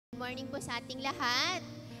Good morning po sa ating lahat.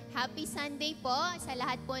 Happy Sunday po sa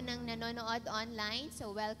lahat po ng nanonood online.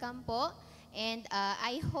 So welcome po. And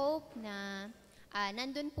I hope na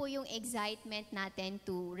nandun po yung excitement natin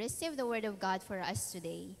to receive the Word of God for us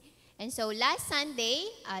today. And so last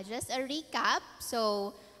Sunday, just a recap.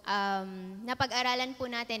 So napag-aralan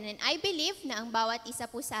po natin and I believe na ang bawat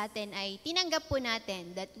isa po sa atin ay tinanggap po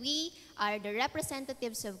natin that we are the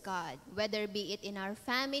representatives of God, whether be it in our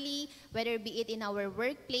family, whether be it in our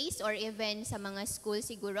workplace, or even sa mga school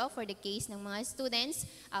siguro, for the case ng mga students,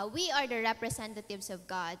 we are the representatives of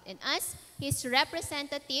God. And as His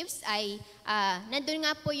representatives ay, nandun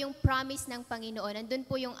nga po yung promise ng Panginoon, nandun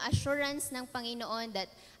po yung assurance ng Panginoon that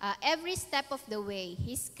every step of the way,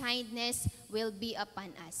 His kindness will be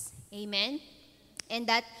upon us. Amen? And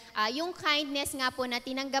that yung kindness nga po na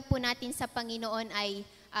tinanggap po natin sa Panginoon ay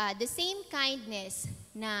the same kindness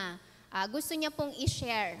na gusto niya pong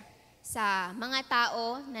i-share sa mga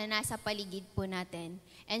tao na nasa paligid po natin.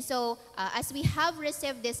 And so, as we have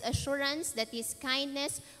received this assurance that His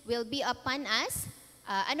kindness will be upon us,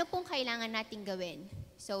 ano pong kailangan nating gawin?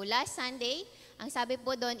 So, last Sunday, ang sabi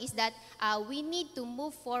po doon is that we need to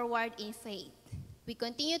move forward in faith. We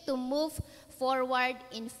continue to move forward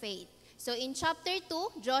in faith. So in chapter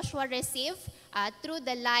 2, Joshua received through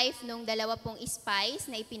the life ng dalawa pong spies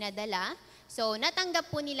na ipinadala. So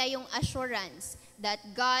natanggap po nila yung assurance that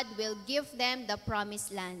God will give them the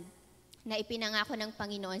promised land na ipinangako ng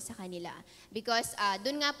Panginoon sa kanila. Because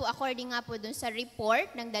dun nga po, according nga po dun sa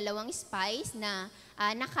report ng dalawang spies na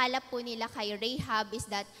nakalap po nila kay Rahab is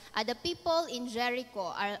that the people in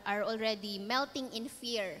Jericho are already melting in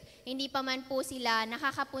fear. Hindi pa man po sila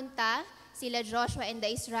nakakapunta, sila Joshua and the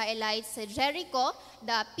Israelites sa Jericho,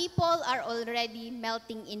 the people are already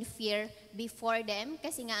melting in fear before them.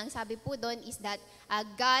 Kasi nga ang sabi po doon is that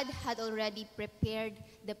God had already prepared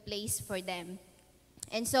the place for them.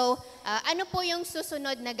 And so, ano po yung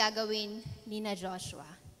susunod na gagawin ni na Joshua?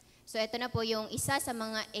 So ito na po yung isa sa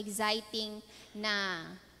mga exciting na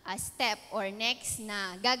step or next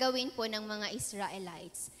na gagawin po ng mga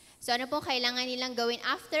Israelites. So ano po kailangan nilang gawin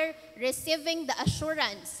after receiving the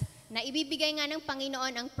assurance na ibibigay nga ng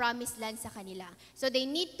Panginoon ang promised land sa kanila. So they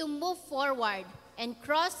need to move forward and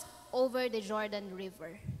cross over the Jordan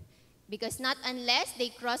River. Because not unless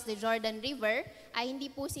they cross the Jordan River, ay hindi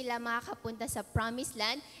po sila makakapunta sa promised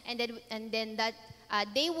land and then that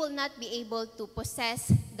they will not be able to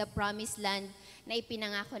possess the promised land na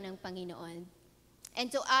ipinangako ng Panginoon. And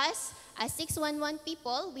to us, as 611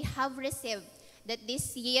 people, we have received that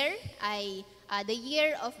this year ay the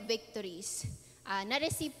year of victories.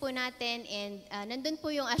 Na-receive po natin and nandun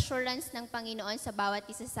po yung assurance ng Panginoon sa bawat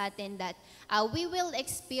isa sa atin that we will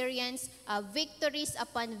experience victories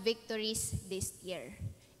upon victories this year.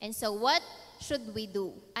 And so what should we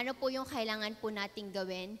do? Ano po yung kailangan po nating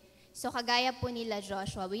gawin? So kagaya po nila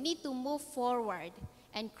Joshua, we need to move forward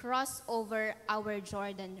and cross over our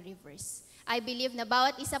Jordan rivers. I believe na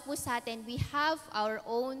bawat isa po sa atin, we have our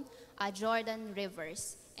own Jordan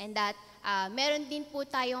rivers. And that meron din po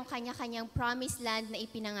tayong kanya-kanyang promised land na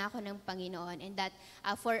ipinangako ng Panginoon. And that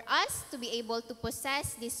for us to be able to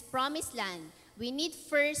possess this promised land, we need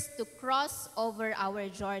first to cross over our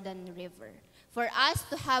Jordan River. For us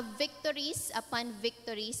to have victories upon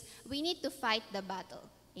victories, we need to fight the battle.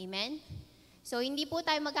 Amen? So hindi po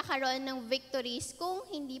tayo magkakaroon ng victories kung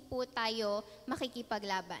hindi po tayo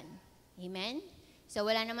makikipaglaban. Amen? So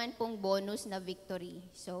wala naman pong bonus na victory.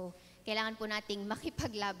 So kailangan po nating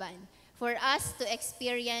makipaglaban for us to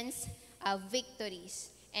experience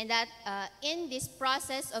victories. And that in this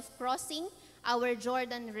process of crossing our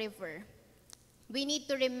Jordan River, we need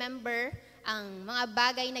to remember ang mga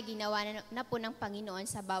bagay na ginawa na po ng Panginoon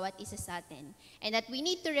sa bawat isa sa atin. And that we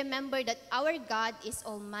need to remember that our God is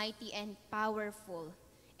almighty and powerful.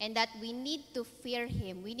 And that we need to fear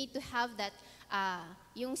Him. We need to have that,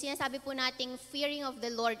 yung sinasabi po nating fearing of the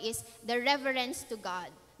Lord is the reverence to God,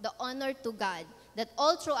 the honor to God, that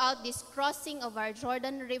all throughout this crossing of our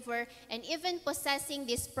Jordan River and even possessing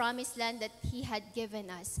this promised land that He had given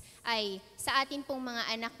us, ay sa atin pong mga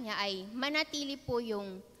anak niya ay manatili po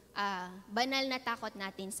yung banal na takot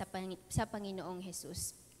natin sa Panginoong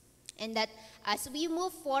Jesus. And that as we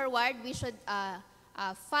move forward, we should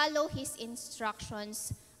follow His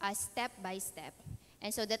instructions step by step.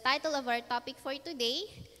 And so the title of our topic for today,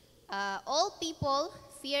 All People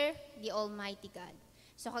Fear the Almighty God.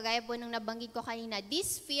 So kagaya po nung nabanggit ko kanina,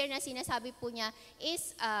 this fear na sinasabi po niya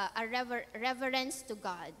is a reverence to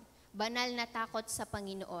God. Banal na takot sa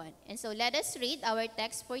Panginoon. And so let us read our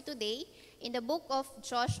text for today in the book of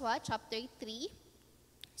Joshua chapter 3.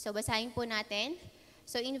 So basahin po natin.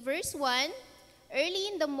 So in verse 1,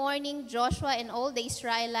 Early in the morning, Joshua and all the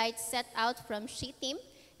Israelites set out from Shittim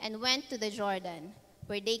and went to the Jordan,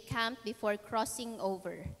 where they camped before crossing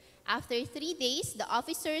over. After 3 days, the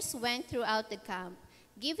officers went throughout the camp,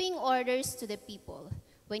 giving orders to the people.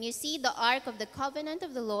 When you see the ark of the covenant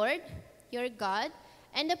of the Lord, your God,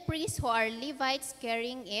 and the priests who are Levites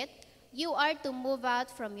carrying it, you are to move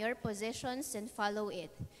out from your positions and follow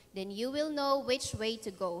it. Then you will know which way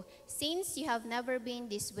to go, since you have never been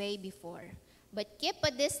this way before. But keep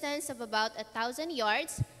a distance of about 1,000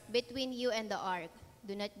 yards between you and the ark.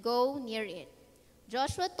 Do not go near it.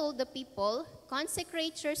 Joshua told the people,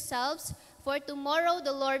 consecrate yourselves, for tomorrow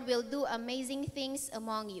the Lord will do amazing things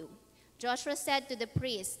among you. Joshua said to the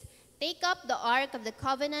priests, take up the ark of the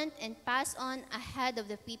covenant and pass on ahead of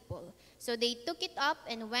the people. So they took it up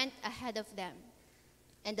and went ahead of them.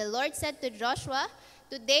 And the Lord said to Joshua,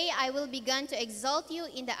 today I will begin to exalt you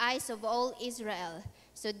in the eyes of all Israel,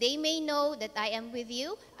 so they may know that I am with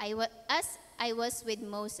you, as I was with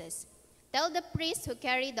Moses. Tell the priests who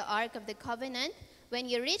carry the ark of the covenant, when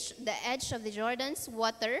you reach the edge of the Jordan's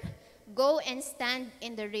water, go and stand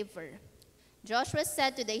in the river. Joshua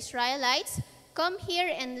said to the Israelites, come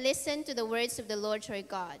here and listen to the words of the Lord your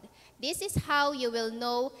God. This is how you will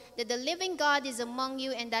know that the living God is among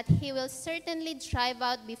you, and that he will certainly drive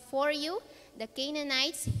out before you the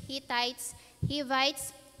Canaanites, Hittites,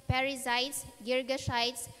 Hivites, Perizzites,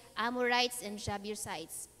 Girgashites, Amorites, and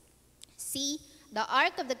Jebusites. See, the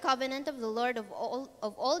ark of the covenant of the Lord of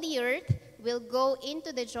all the earth will go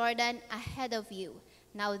into the Jordan ahead of you.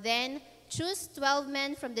 Now then, choose 12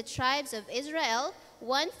 men from the tribes of Israel,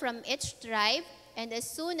 one from each tribe, and as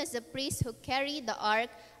soon as the priests who carry the ark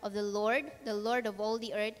of the Lord of all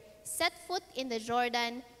the earth, set foot in the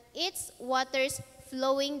Jordan, its waters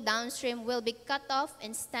flowing downstream will be cut off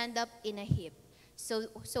and stand up in a heap.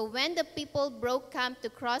 So when the people broke camp to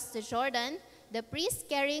cross the Jordan, the priests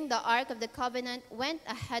carrying the ark of the covenant went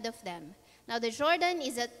ahead of them. Now the Jordan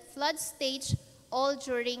is at flood stage all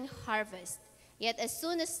during harvest. Yet as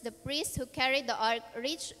soon as the priests who carried the ark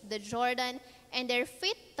reached the Jordan and their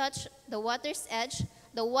feet touched the water's edge,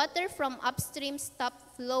 the water from upstream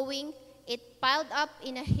stopped flowing. It piled up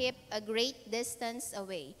in a heap a great distance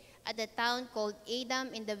away, at a town called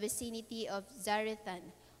Adam in the vicinity of Zarethan,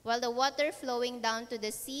 while the water flowing down to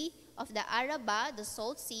the sea of the Arabah, the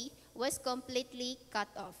salt sea, was completely cut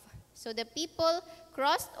off. So the people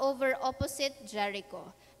crossed over opposite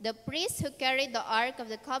Jericho. The priests who carried the ark of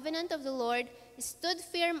the covenant of the Lord stood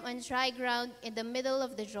firm on dry ground in the middle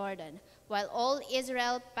of the Jordan, while all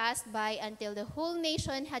Israel passed by until the whole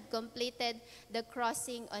nation had completed the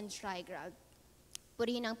crossing on dry ground.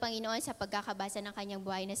 Purihin ang Panginoon sa pagkakabasa ng kanyang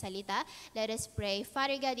buhay na salita. Let us pray.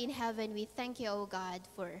 Father God in heaven, we thank you, O God,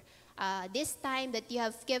 for this time that you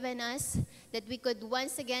have given us, that we could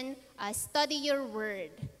once again study your word.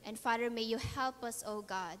 And Father, may you help us, O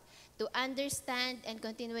God, to understand and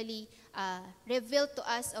continually reveal to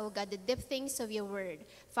us, O God, the deep things of your word.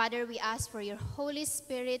 Father, we ask for your Holy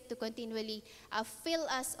Spirit to continually fill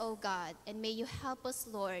us, O God, and may you help us,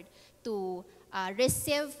 Lord, to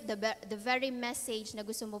receive the very message na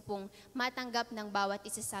gusto mo pong matanggap ng bawat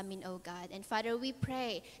isa sa amin, O God. And Father, we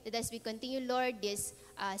pray that as we continue, Lord, this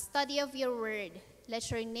study of your word, let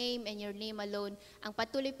your name and your name alone ang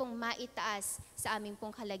patuloy pong maitaas sa aming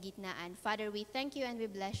pong kalagitnaan. Father, we thank you and we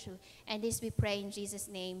bless you. And this we pray in Jesus'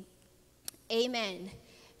 name. Amen.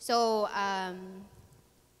 So,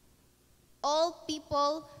 all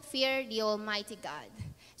people fear the Almighty God.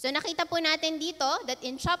 So nakita po natin dito that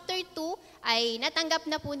in chapter 2 ay natanggap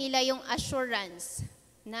na po nila yung assurance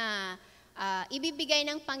na ibibigay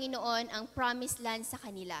ng Panginoon ang promised land sa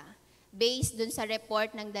kanila based dun sa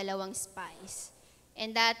report ng dalawang spies.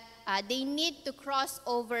 And that they need to cross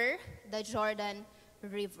over the Jordan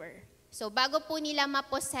River. So bago po nila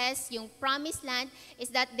ma-possess yung promised land is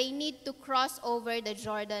that they need to cross over the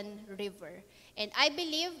Jordan River. And I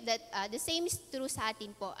believe that the same is true sa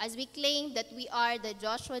atin po. As we claim that we are the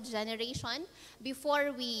Joshua generation,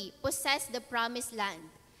 before we possess the promised land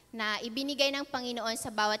na ibinigay ng Panginoon sa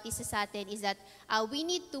bawat isa sa atin is that we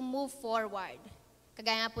need to move forward.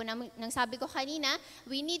 Kagaya nga po ng sabi ko kanina,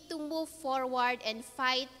 we need to move forward and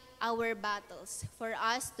fight our battles for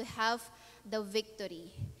us to have the victory.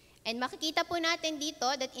 And makikita po natin dito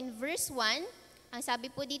that in verse 1, ang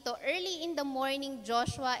sabi po dito, early in the morning,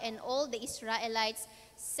 Joshua and all the Israelites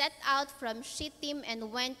set out from Shittim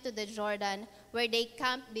and went to the Jordan, where they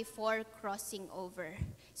camped before crossing over.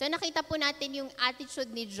 So nakita po natin yung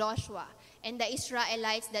attitude ni Joshua and the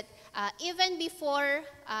Israelites that even before,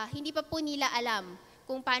 hindi pa po nila alam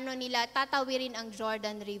kung paano nila tatawirin ang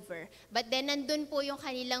Jordan River. But then nandun po yung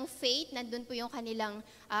kanilang faith, nandun po yung kanilang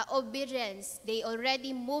obedience. They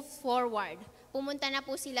already moved forward. Pumunta na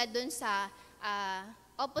po sila dun sa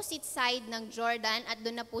opposite side ng Jordan at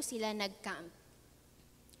dun na po sila nag-camp.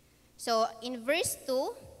 So in verse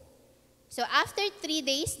 2, so after 3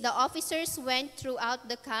 days, the officers went throughout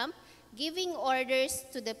the camp, giving orders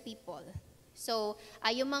to the people. So,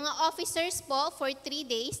 yung mga officers po for 3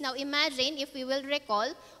 days, now imagine, if we will recall,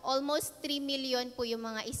 almost 3 million po yung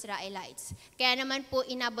mga Israelites. Kaya naman po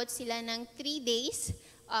inabot sila ng 3 days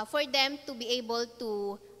for them to be able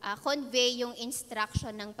to convey yung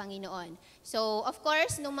instruction ng Panginoon. So, of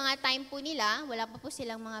course, nung mga time po nila, wala pa po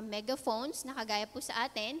silang mga megaphones na kagaya po sa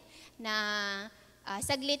atin, na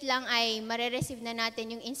saglit lang ay marereceive na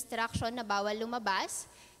natin yung instruction na bawal lumabas.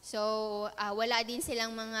 So, wala din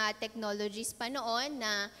silang mga technologies pa noon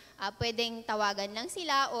na pwedeng tawagan lang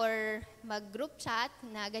sila or mag-group chat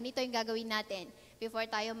na ganito yung gagawin natin before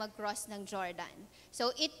tayo mag-cross ng Jordan. So,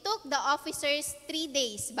 it took the officers 3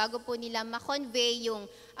 days bago po nila ma-convey yung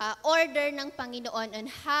order ng Panginoon on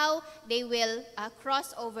how they will cross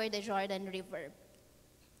over the Jordan River.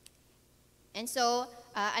 And so,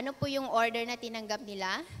 ano po yung order na tinanggap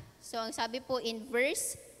nila? So, ang sabi po in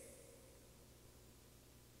verse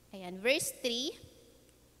 3,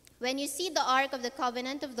 when you see the ark of the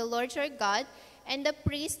covenant of the Lord your God and the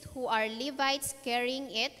priests who are Levites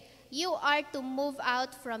carrying it, you are to move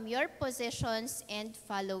out from your positions and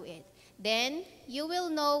follow it. Then you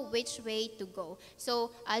will know which way to go.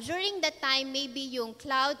 So during that time, maybe yung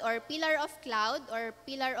cloud or pillar of cloud or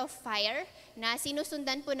pillar of fire na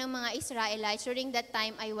sinusundan po ng mga Israelites during that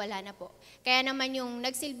time ay wala na po. Kaya naman yung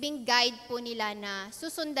nagsilbing guide po nila na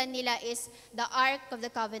susundan nila is the Ark of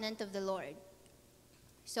the Covenant of the Lord.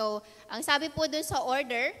 So, ang sabi po dun sa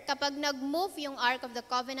order, kapag nag-move yung Ark of the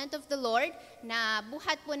Covenant of the Lord na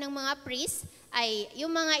buhat po ng mga priests, ay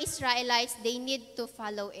yung mga Israelites, they need to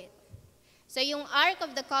follow it. So yung Ark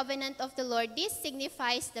of the Covenant of the Lord, this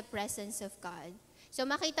signifies the presence of God. So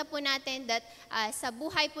makita po natin that sa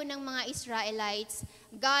buhay po ng mga Israelites,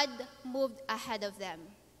 God moved ahead of them.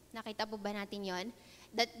 Nakita po ba natin yon?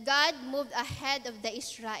 That God moved ahead of the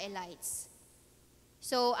Israelites.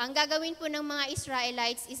 So ang gagawin po ng mga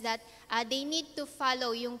Israelites is that they need to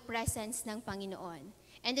follow yung presence ng Panginoon.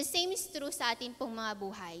 And the same is true sa atin pong mga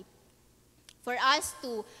buhay. For us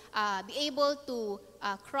to be able to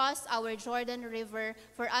cross our Jordan River,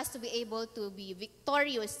 for us to be able to be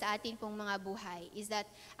victorious sa ating pong mga buhay, is that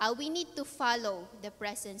we need to follow the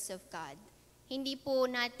presence of God. Hindi po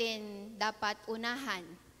natin dapat unahan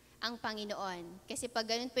ang Panginoon. Kasi pag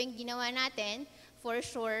ganun po yung ginawa natin, for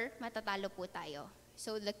sure, matatalo po tayo.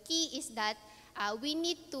 So the key is that we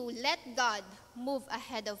need to let God move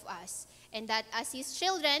ahead of us. And that as His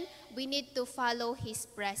children, we need to follow His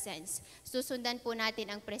presence. Susundan po natin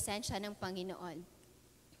ang presensya ng Panginoon.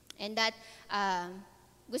 And that,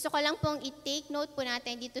 gusto ko lang pong i-take note po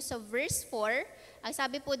natin dito sa verse 4. Ang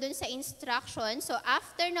sabi po dun sa instruction, so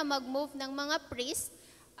after na mag-move ng mga priests,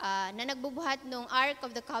 na nagbubuhat ng Ark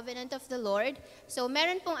of the Covenant of the Lord, so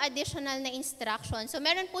meron pong additional na instruction. So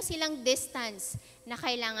meron po silang distance na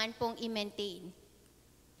kailangan pong i-maintain.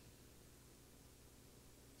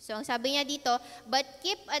 So, ang sabi niya dito, but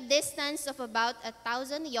keep a distance of about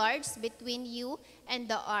 1,000 yards between you and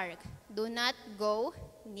the ark. Do not go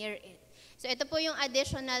near it. So, ito po yung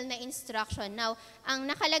additional na instruction. Now, ang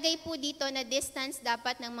nakalagay po dito na distance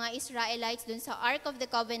dapat ng mga Israelites dun sa Ark of the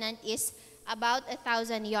Covenant is about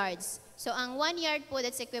 1,000 yards. So, ang 1 yard po,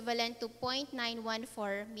 that's equivalent to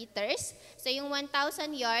 0.914 meters. So, yung 1,000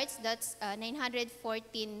 yards, that's 914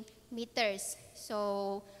 meters.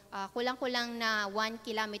 So, kulang-kulang na 1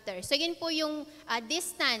 kilometer. So, yun po yung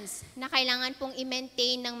distance na kailangan pong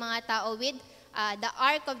i-maintain ng mga tao with the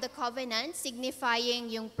Ark of the Covenant,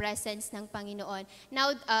 signifying yung presence ng Panginoon.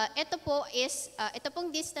 Now, ito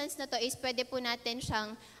pong distance na to is pwede po natin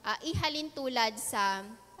siyang ihalin tulad sa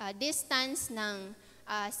distance ng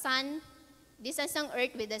distance ng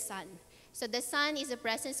earth with the sun. So the sun is the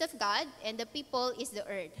presence of God and the people is the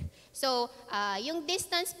earth. So yung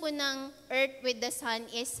distance po ng earth with the sun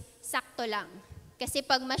is sakto lang. Kasi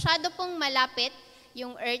pag masyado pong malapit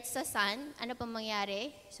yung earth sa sun, ano pong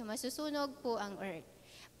mangyari? So masusunog po ang earth.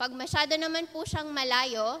 Pag masyado naman po siyang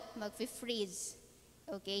malayo, mag-freeze.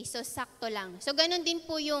 Okay, so sakto lang. So ganun din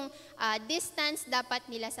po yung distance dapat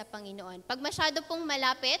nila sa Panginoon. Pag masyado pong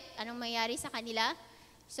malapit, anong mangyari sa kanila?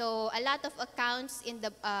 So, a lot of accounts in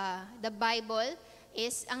the Bible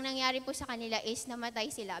is, ang nangyari po sa kanila is namatay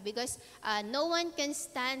sila because no one can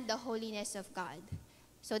stand the holiness of God.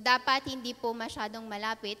 So dapat hindi po masyadong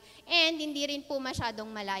malapit and hindi rin po masyadong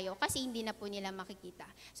malayo kasi hindi na po nila makikita.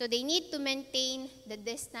 So they need to maintain the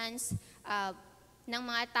distance ng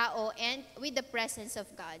mga tao and with the presence of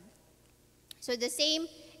God. So the same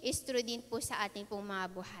is true din po sa ating pong mga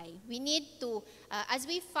buhay. We need to, as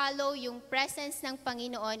we follow yung presence ng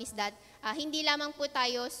Panginoon is that hindi lamang po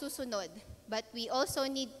tayo susunod, but we also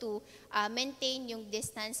need to maintain yung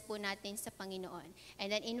distance po natin sa Panginoon.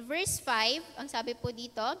 And then in verse 5, ang sabi po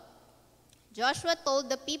dito, Joshua told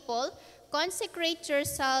the people, "Consecrate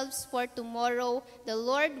yourselves for tomorrow, the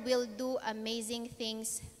Lord will do amazing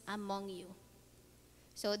things among you."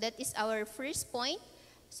 So that is our first point.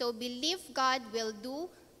 So believe God will do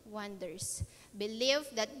wonders. Believe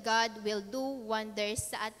that God will do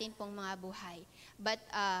wonders sa atin pong mga buhay. But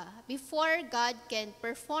before God can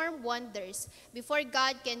perform wonders, before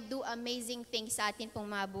God can do amazing things sa atin pong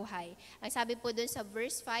mga buhay, ang sabi po dun sa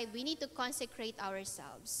verse 5, we need to consecrate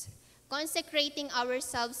ourselves. Consecrating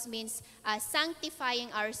ourselves means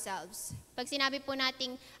sanctifying ourselves. Pag sinabi po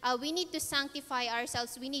nating we need to sanctify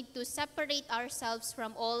ourselves, we need to separate ourselves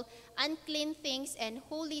from all unclean things and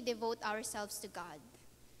wholly devote ourselves to God.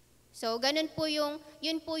 So, yun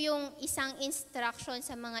po yung isang instruction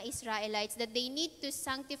sa mga Israelites that they need to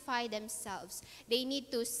sanctify themselves. They need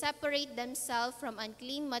to separate themselves from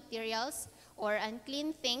unclean materials or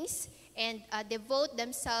unclean things and devote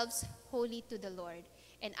themselves wholly to the Lord.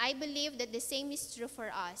 And I believe that the same is true for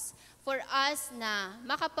us. For us na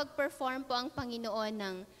makapag-perform po ang Panginoon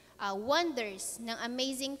ng wonders, ng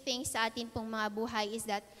amazing things sa atin pong mga buhay is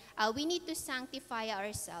that we need to sanctify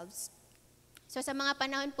ourselves. So sa mga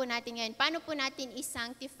panahon po natin ngayon, paano po natin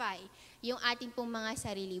i-sanctify yung ating pong mga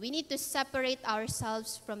sarili? We need to separate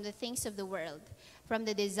ourselves from the things of the world, from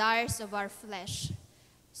the desires of our flesh.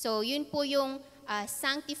 So yun po yung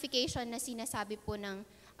sanctification na sinasabi po ng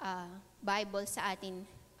Bible sa atin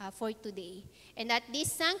for today. And that this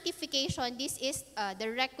sanctification, this is the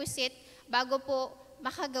requisite bago po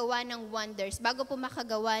makagawa ng wonders, bago po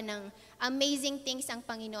makagawa ng amazing things ang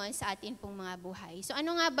Panginoon sa atin pong mga buhay. So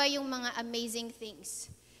ano nga ba yung mga amazing things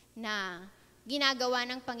na ginagawa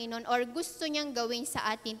ng Panginoon or gusto niyang gawin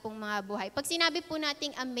sa atin pong mga buhay? Pag sinabi po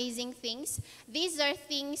nating amazing things, these are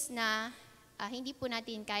things na hindi po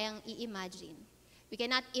natin kayang i-imagine. We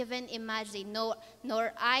cannot even imagine,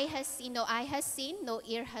 nor eye has seen, no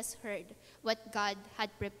ear has heard what God had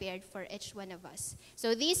prepared for each one of us.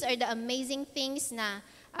 So these are the amazing things na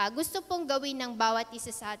gusto pong gawin ng bawat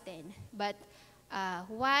isa sa atin. But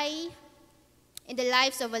why in the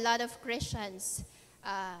lives of a lot of Christians,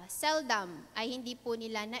 seldom ay hindi po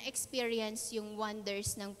nila na-experience yung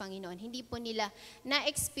wonders ng Panginoon. Hindi po nila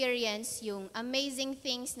na-experience yung amazing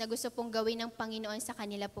things na gusto pong gawin ng Panginoon sa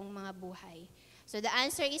kanila pong mga buhay. So the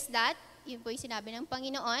answer is that, yun po yung sinabi ng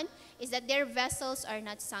Panginoon, is that their vessels are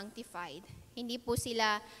not sanctified. Hindi po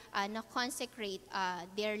sila na-consecrate.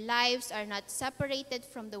 Their lives are not separated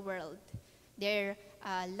from the world. Their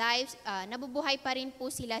lives, nabubuhay pa rin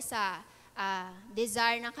po sila sa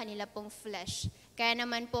desire ng kanila pong flesh. Kaya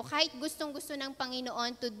naman po, kahit gustong-gusto ng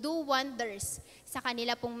Panginoon to do wonders sa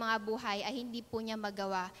kanila pong mga buhay, ay hindi po niya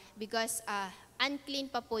magawa because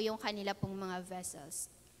unclean pa po yung kanila pong mga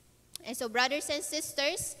vessels. And so, brothers and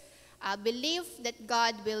sisters, believe that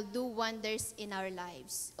God will do wonders in our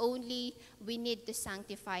lives. Only we need to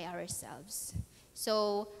sanctify ourselves.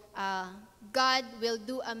 So, God will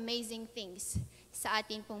do amazing things sa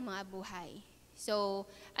ating pong mga buhay. So,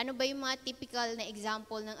 ano ba yung mga typical na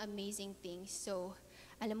example ng amazing things? So,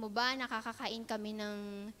 alam mo ba, nakakakain kami ng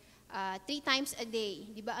 3 times a day.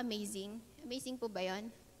 Di ba amazing? Amazing po ba yun?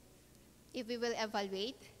 If we will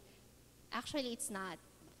evaluate? Actually, it's not.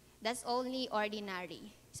 That's only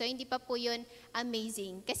ordinary. So, hindi pa po yun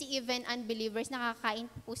amazing. Kasi even unbelievers, nakakain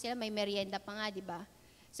po sila, may merienda pa nga, di ba?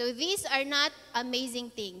 So, these are not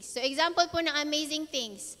amazing things. So, example po ng amazing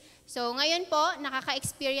things. So, ngayon po,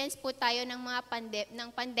 nakaka-experience po tayo ng mga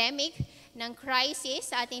pandemic, ng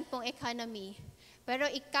crisis sa ating pong economy. Pero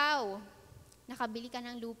ikaw, nakabili ka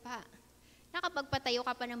ng lupa. Nakapagpatayo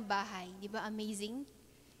ka pa ng bahay. Di ba amazing?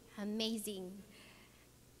 Amazing.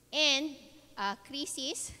 And,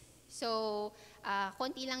 crisis, so,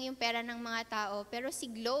 konti lang yung pera ng mga tao, pero si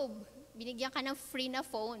Globe, binigyan ka ng free na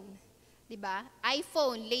phone. Diba?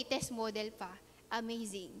 iPhone, latest model pa.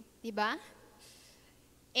 Amazing. Diba?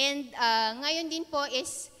 And ngayon din po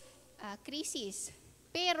is crisis.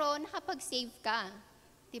 Pero nakapag-save ka.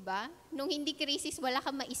 Diba? Nung hindi crisis, wala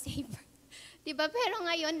ka ma-save. Diba? Pero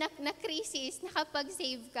ngayon, na-crisis,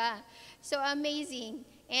 nakapag-save ka. So, amazing.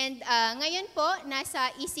 And ngayon po, nasa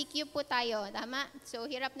ECQ po tayo, tama? So,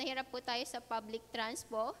 hirap na hirap po tayo sa public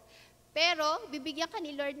transport. Pero, bibigyan ka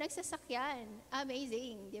ni Lord ng sasakyan.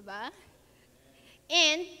 Amazing, di ba?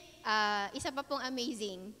 And, isa pa pong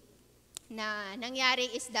amazing na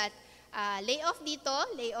nangyari is that, lay off dito,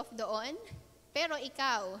 lay off doon, pero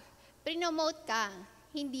ikaw, prinomote ka,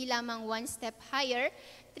 hindi lamang 1 step higher,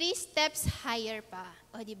 3 steps higher pa.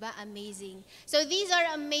 O, di ba? Amazing. So, these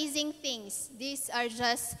are amazing things. These are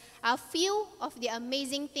just a few of the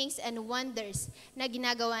amazing things and wonders na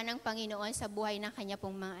ginagawa ng Panginoon sa buhay ng Kanya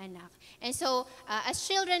pong mga anak. And so, as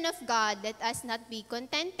children of God, let us not be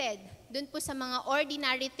contented dun po sa mga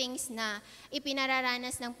ordinary things na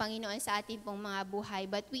ipinararanas ng Panginoon sa ating pong mga buhay.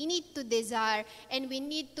 But we need to desire and we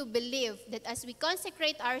need to believe that as we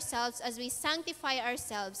consecrate ourselves, as we sanctify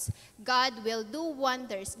ourselves, God will do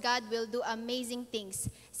wonders. God will do amazing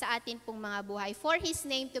things sa atin pong mga buhay for His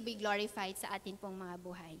name to be glorified sa atin pong mga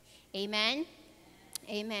buhay. Amen?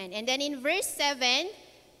 Amen. And then in verse 7,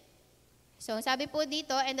 so sabi po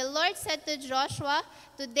dito, and the Lord said to Joshua,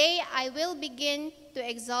 today I will begin to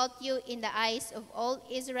exalt you in the eyes of all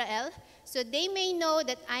Israel, so they may know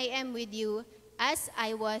that I am with you as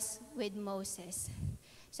I was with Moses.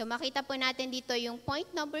 So makita po natin dito yung point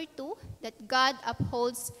number 2, that God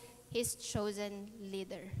upholds His chosen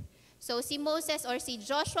leader. So si Moses or si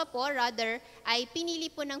Joshua po rather ay pinili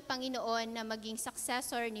po ng Panginoon na maging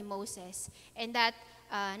successor ni Moses. And that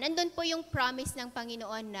nandun po yung promise ng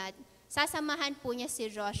Panginoon na sasamahan po niya si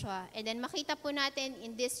Joshua. And then makita po natin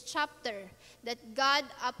in this chapter that God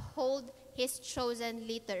uphold His chosen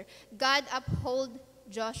leader. God uphold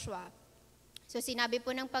Joshua. So sinabi po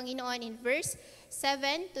ng Panginoon in verse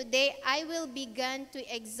 7, today I will begin to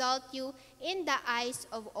exalt you in the eyes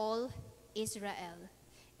of all Israel.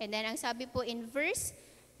 And then ang sabi po in verse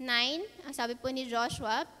 9, ang sabi po ni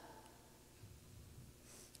Joshua,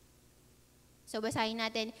 so basahin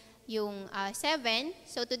natin yung 7.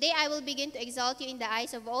 So today I will begin to exalt you in the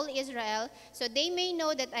eyes of all Israel, so they may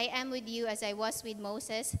know that I am with you as I was with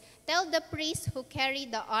Moses. Tell the priests who carry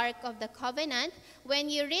the ark of the covenant, when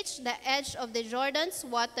you reach the edge of the Jordan's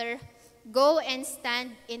water, go and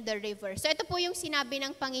stand in the river. So ito po yung sinabi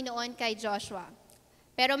ng Panginoon kay Joshua.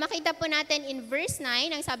 Pero makita po natin in verse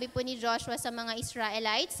 9, ang sabi po ni Joshua sa mga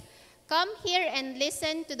Israelites, come here and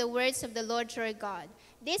listen to the words of the Lord your God.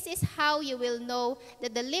 This is how you will know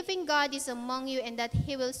that the living God is among you and that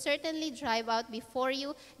He will certainly drive out before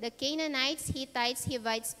you the Canaanites, Hittites,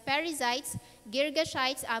 Hivites, Perizzites,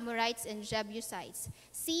 Girgashites, Amorites, and Jebusites.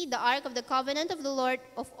 See, the ark of the covenant of the Lord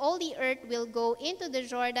of all the earth will go into the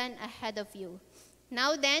Jordan ahead of you.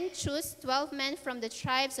 Now then, choose 12 men from the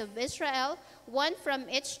tribes of Israel, 1 from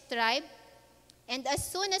each tribe. And as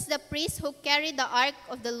soon as the priests who carry the ark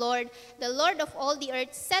of the Lord of all the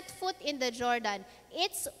earth, set foot in the Jordan,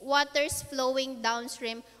 its waters flowing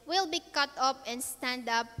downstream will be cut off and stand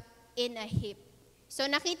up in a heap. So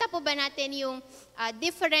nakita po ba natin yung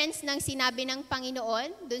difference ng sinabi ng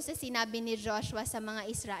Panginoon dun sa sinabi ni Joshua sa mga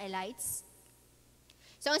Israelites?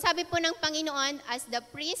 So ang sabi po ng Panginoon, as the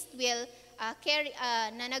priest will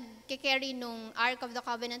na nagke-carry nung Ark of the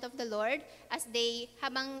Covenant of the Lord, as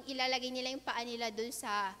habang ilalagay nila yung paa nila dun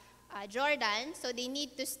sa Jordan, so they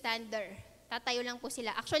need to stand there. Tatayo lang po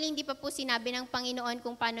sila. Actually, hindi pa po sinabi ng Panginoon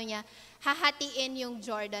kung paano niya hahatiin yung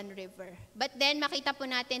Jordan River. But then, makita po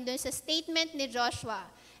natin dun sa statement ni Joshua,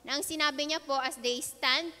 na ang sinabi niya po, as they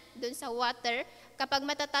stand dun sa water, kapag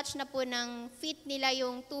matatouch na po ng feet nila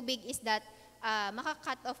yung tubig is that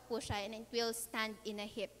maka-cut off po siya and it will stand in a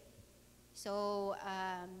heap. So,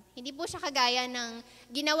 hindi po siya kagaya ng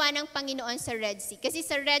ginawa ng Panginoon sa Red Sea. Kasi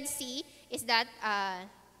sa Red Sea is that,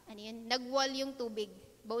 nag-wall yung tubig,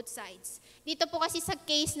 both sides. Dito po kasi sa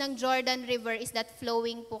case ng Jordan River is that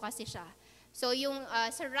flowing po kasi siya. So, yung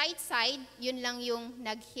sa right side, yun lang yung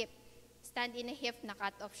nag-hip. Stand in a hip,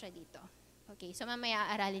 na-cut off siya dito. Okay, so mamaya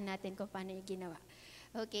aralin natin kung paano yung ginawa.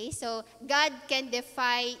 Okay, so God can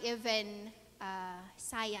defy even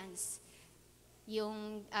science,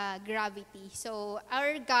 yung gravity. So,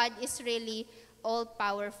 our God is really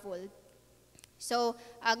all-powerful. So,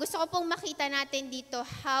 gusto ko pong makita natin dito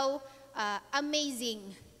how amazing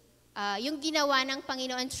yung ginawa ng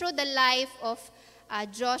Panginoon through the life of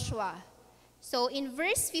Joshua. So, in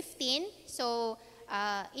verse 15, so,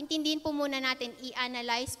 intindihin po muna natin,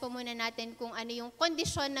 i-analyze po muna natin kung ano yung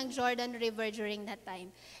kondisyon ng Jordan River during that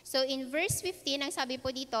time. So in verse 15, ang sabi po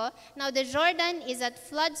dito, now the Jordan is at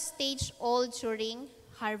flood stage all during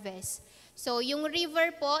harvest. So yung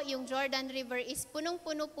river po, yung Jordan River is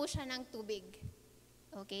punong-puno po siya ng tubig.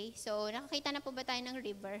 Okay? So nakakita na po ba tayo ng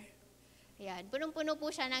river? Ayan, punong-puno po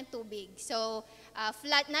siya ng tubig. So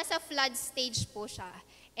nasa flood stage po siya.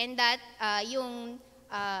 And that yung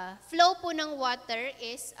flow po ng water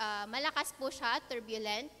is malakas po siya,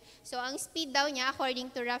 turbulent. So ang speed daw niya,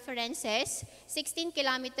 according to references, 16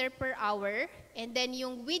 km per hour. And then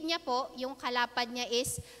yung width niya po, yung kalapad niya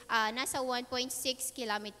is nasa 1.6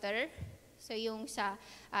 km. So yung sa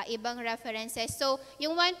ibang references. So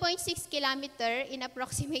yung 1.6 kilometer,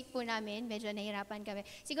 in-approximate po namin, medyo nahirapan kami.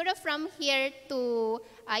 Siguro from here to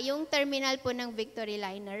yung terminal po ng Victory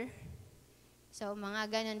Liner. So mga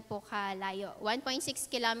ganun po kalayo. 1.6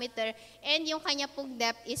 kilometer and yung kanya pong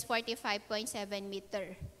depth is 45.7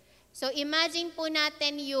 meter. So imagine po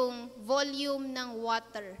natin yung volume ng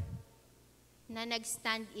water na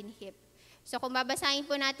nag-stand in heap. So kung babasahin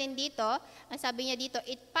po natin dito, ang sabi niya dito,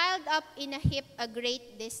 it piled up in a heap a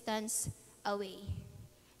great distance away.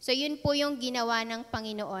 So yun po yung ginawa ng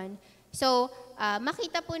Panginoon. So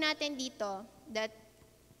makita po natin dito that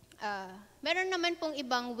meron naman pong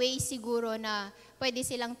ibang way siguro na pwede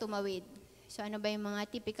silang tumawid. So ano ba yung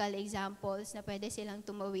mga typical examples na pwede silang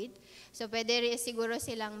tumawid? So pwede siguro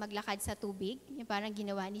silang maglakad sa tubig, yung parang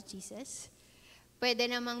ginawa ni Jesus.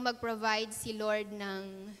 Pwede namang mag-provide si Lord ng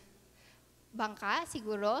bangka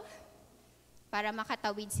siguro para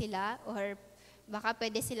makatawid sila, or baka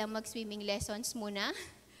pwede silang mag-swimming lessons muna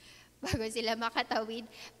bago sila makatawid.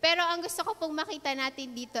 Pero ang gusto ko pong makita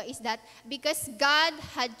natin dito is that because God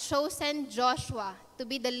had chosen Joshua to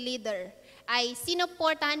be the leader, ay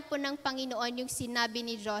sinuportahan po ng Panginoon yung sinabi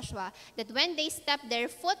ni Joshua that when they step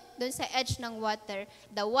their foot dun sa edge ng water,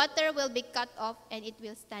 the water will be cut off and it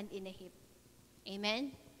will stand in a heap.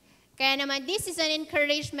 Amen? Kaya naman, this is an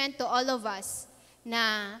encouragement to all of us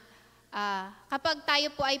na kapag tayo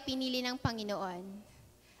po ay pinili ng Panginoon,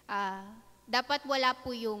 dapat wala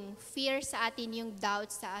po yung fear sa atin, yung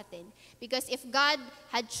doubt sa atin. Because if God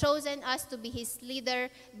had chosen us to be His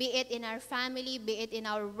leader, be it in our family, be it in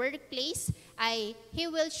our workplace, He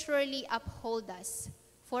will surely uphold us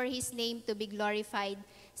for His name to be glorified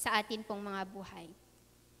sa atin pong mga buhay.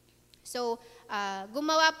 So,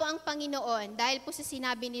 gumawa po ang Panginoon, dahil po sa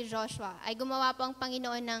sinabi ni Joshua, ay gumawa po ang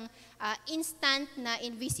Panginoon ng instant na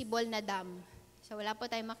invisible na dam. So, wala po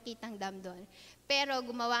tayong makitang dam doon. Pero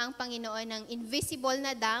gumawa ang Panginoon ng invisible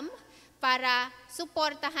na dam para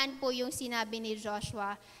suportahan po yung sinabi ni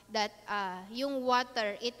Joshua that yung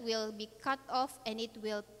water, it will be cut off and it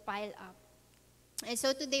will pile up. And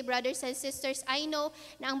so today, brothers and sisters, I know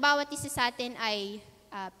na ang bawat isa sa atin ay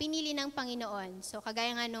pinili ng Panginoon. So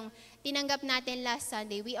kagaya nga nung tinanggap natin last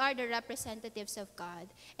Sunday, we are the representatives of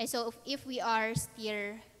God. And so if we are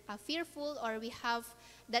still fearful or we have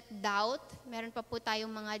that doubt, meron pa po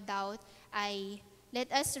tayong mga doubt, ay let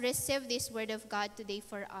us receive this word of God today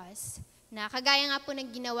for us. Na kagaya nga po ng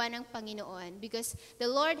ginawa ng Panginoon, because the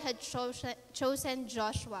Lord had chosen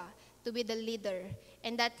Joshua to be the leader,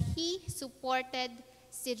 and that He supported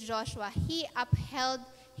si Joshua. He upheld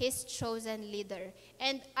His chosen leader.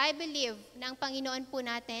 And I believe na ang Panginoon po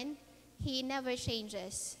natin, He never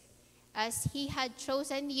changes. As He had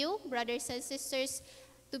chosen you, brothers and sisters,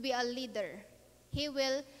 to be a leader, He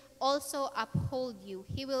will also uphold you.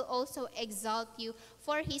 He will also exalt you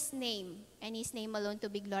for His name and His name alone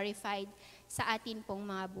to be glorified sa atin pong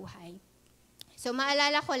mga buhay. So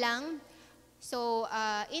maalala ko lang, so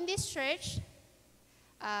in this church,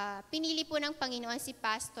 pinili po ng Panginoon si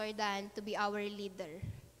Pastor Dan to be our leader.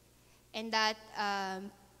 And that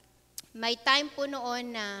may time po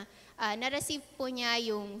noon na na-receive po niya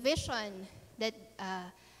yung vision that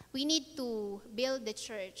we need to build the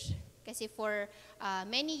church. Kasi for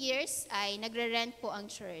many years ay nagre-rent po ang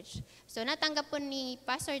church. So natanggap po ni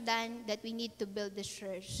Pastor Dan that we need to build the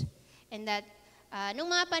church. And that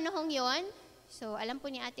nung mga panahong yon, so alam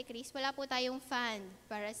po ni Ate Chris, wala po tayong fund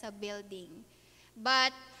para sa building.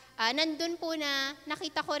 But nandun po na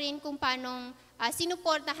nakita ko rin kung paanong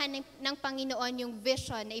sinuportahan ng Panginoon yung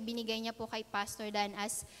vision na ibinigay niya po kay Pastor Dan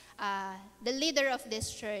as the leader of this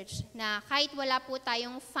church. Na kahit wala po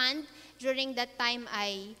tayong fund during that time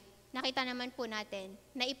ay nakita naman po natin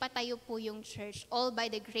na ipatayo po yung church all by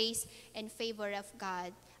the grace and favor of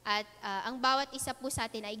God. At ang bawat isa po sa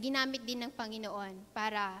atin ay ginamit din ng Panginoon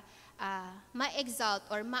para ma-exalt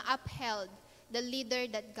or ma-upheld the leader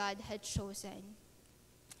that God had chosen.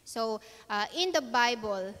 So, in the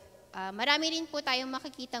Bible, marami rin po tayong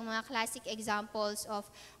makikitang mga classic examples of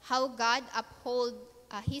how God uphold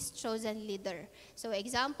His chosen leader. So,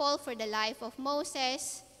 example for the life of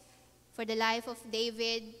Moses, for the life of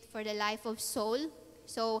David, for the life of Saul.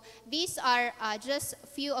 So, these are just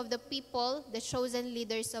few of the people, the chosen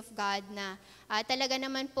leaders of God na talaga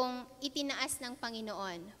naman pong itinaas ng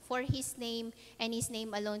Panginoon for His name and His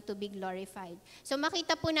name alone to be glorified. So,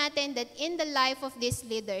 makita po natin that in the life of these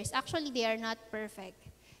leaders, actually they are not perfect.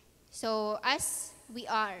 So, as we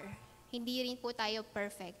are, Hindi rin po tayo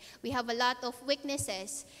perfect. We have a lot of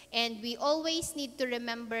weaknesses, and we always need to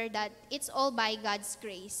remember that it's all by God's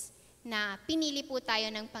grace na pinili po tayo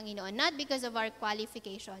ng Panginoon, not because of our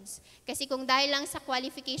qualifications. Kasi kung dahil lang sa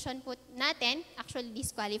qualification po natin, actually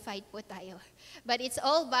disqualified po tayo. But it's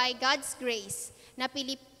all by God's grace na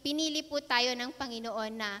pinili po tayo ng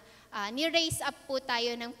Panginoon na ni-raise up po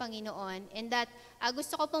tayo ng Panginoon. And that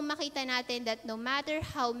gusto ko pong makita natin that no matter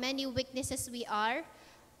how many weaknesses we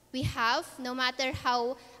have, no matter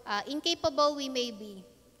how incapable we may be,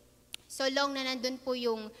 so long na nandun po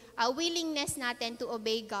yung willingness natin to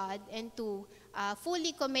obey God and to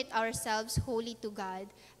fully commit ourselves wholly to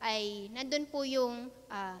God, ay nandun po yung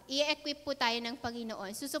i-equip po tayo ng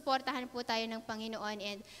Panginoon, susuportahan po tayo ng Panginoon,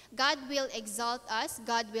 and God will exalt us,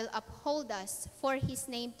 God will uphold us for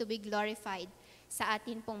His name to be glorified sa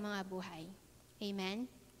atin pong mga buhay. Amen?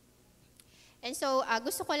 And so,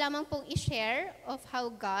 gusto ko lamang pong i-share of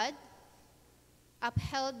how God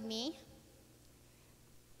upheld me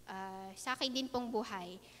sa akin din pong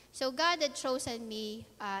buhay. So God had chosen me,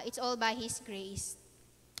 it's all by His grace.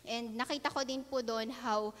 And nakita ko din po doon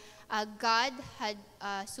how God had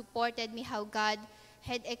supported me, how God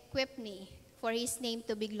had equipped me for His name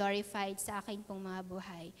to be glorified sa akin pong mga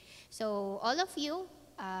buhay. So all of you,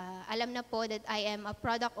 alam na po that I am a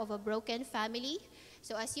product of a broken family.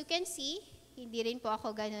 So as you can see, hindi rin po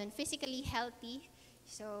ako ganun physically healthy.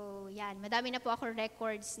 So yan, madami na po ako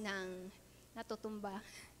records ng natutumba.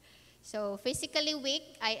 So, physically weak,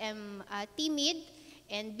 I am timid,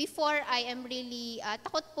 and before, I am really,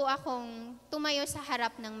 takot po akong tumayo sa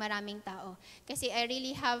harap ng maraming tao. Kasi I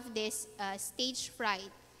really have this stage fright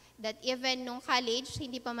that even nung college,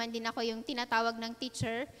 hindi pa man din ako yung tinatawag ng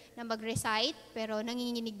teacher na mag-recite, pero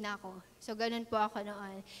nanginginig na ako. So, ganun po ako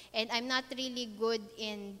noon. And I'm not really good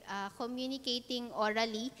in communicating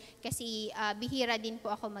orally kasi bihira din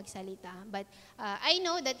po ako magsalita. But I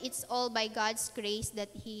know that it's all by God's grace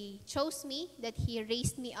that He chose me, that He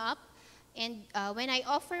raised me up. And when I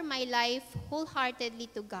offer my life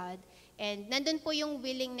wholeheartedly to God, and nandun po yung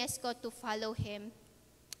willingness ko to follow Him,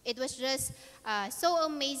 it was just so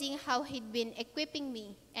amazing how He'd been equipping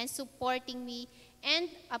me and supporting me and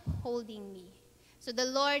upholding me. So the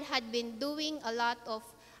Lord had been doing a lot of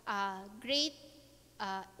great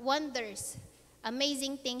wonders,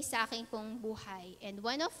 amazing things sa aking pong buhay. And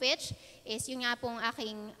one of which is yung nga pong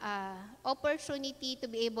aking opportunity to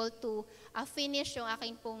be able to finish yung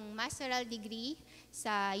aking pong masteral degree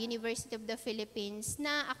sa University of the Philippines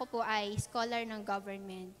na ako po ay scholar ng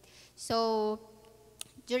government. So,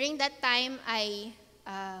 during that time,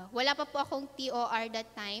 wala pa po akong TOR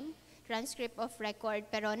that time, transcript of record,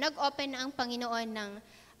 pero nag-open na ang Panginoon ng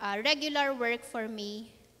regular work for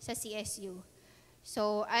me sa CSU.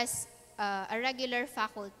 So, as a regular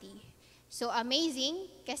faculty. So, amazing,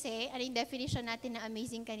 kasi, ano yung definition natin na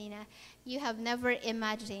amazing kanina? You have never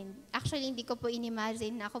imagined. Actually, hindi ko po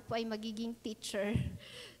in-imagine na ako po ay magiging teacher.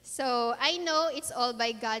 So, I know it's all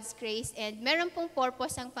by God's grace, and meron pong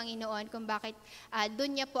purpose ang Panginoon kung bakit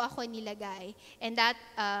doon niya po ako nilagay. And that,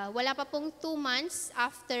 wala pa pong 2 months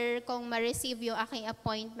after kong ma-receive yung aking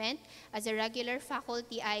appointment as a regular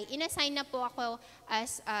faculty, ay inassign na po ako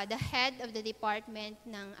as the head of the department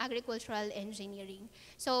ng agricultural engineering.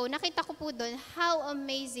 So, nakita ko po doon how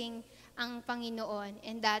amazing ang Panginoon,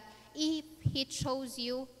 and that if He chose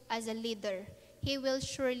you as a leader, He will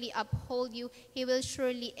surely uphold you. He will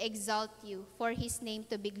surely exalt you for His name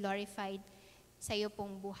to be glorified sa iyo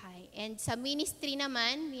pong buhay. And sa ministry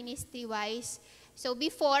naman, ministry-wise, so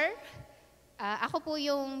before, ako po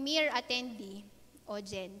yung mere attendee,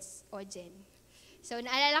 Ogen. So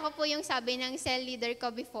naalala ko po yung sabi ng cell leader ko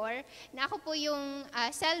before, na ako po yung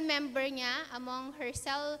cell member niya, among her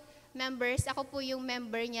cell members, ako po yung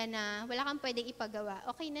member niya na wala kang pwedeng ipagawa.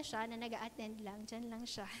 Okay na siya, na nag-a-attend lang, dyan lang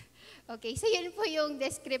siya. Okay, so yun po yung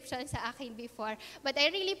description sa akin before. But I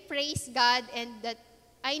really praise God, and that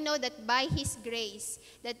I know that by His grace,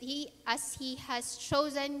 that as He has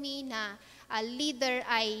chosen me na a leader,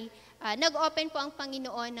 ay nag-open po ang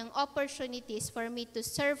Panginoon ng opportunities for me to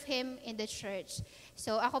serve Him in the church.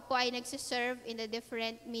 So ako po ay nagsiserve in the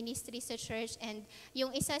different ministries sa church, and yung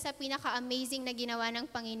isa sa pinaka-amazing na ginawa ng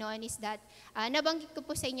Panginoon is that, nabanggit ko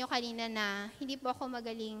po sa inyo kanina na hindi po ako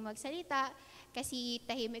magaling magsalita kasi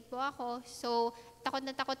tahimik po ako. So takot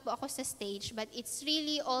na takot po ako sa stage, but it's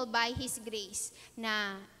really all by His grace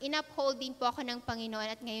na in-uphold din po ako ng Panginoon,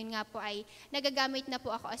 at ngayon nga po ay nagagamit na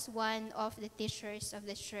po ako as one of the teachers of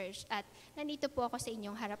the church, at nandito po ako sa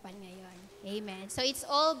inyong harapan ngayon. Amen. So it's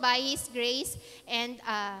all by His grace, and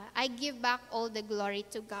I give back all the glory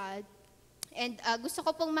to God. And gusto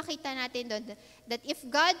ko pong makita natin doon that if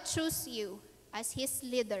God choose you, as his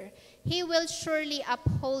leader, he will surely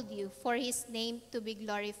uphold you for his name to be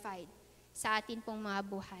glorified sa atin pong mga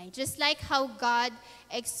buhay. Just like how God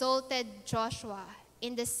exalted Joshua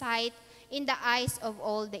in the eyes of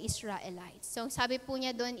all the Israelites. So sabi po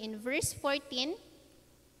niya doon in verse 14,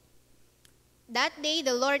 that day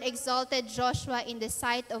the Lord exalted Joshua in the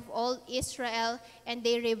sight of all Israel, and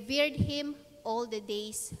they revered him all the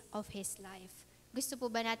days of his life. Gusto po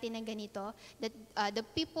ba natin ng ganito? That the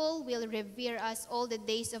people will revere us all the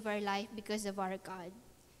days of our life because of our God.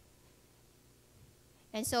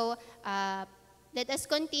 And so, let us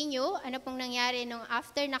continue. Ano pong nangyari nung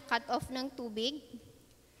after na cut off ng tubig?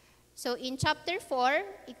 So in chapter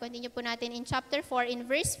 4, i-continue po natin in chapter 4, in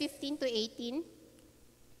verse 15 to 18.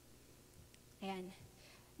 Ayan.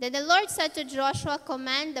 Then the Lord said to Joshua,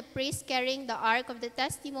 command the priest carrying the ark of the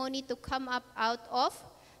testimony to come up out of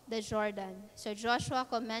the Jordan. So Joshua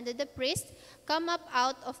commanded the priest, come up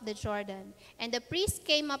out of the Jordan. And the priest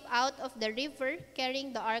came up out of the river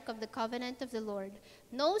carrying the ark of the covenant of the Lord.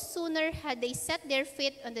 No sooner had they set their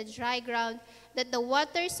feet on the dry ground that the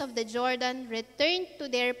waters of the Jordan returned to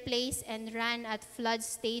their place and ran at flood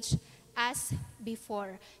stage as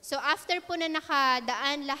before. So after po na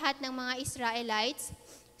nakadaan lahat ng mga Israelites,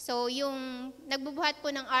 so yung nagbubuhat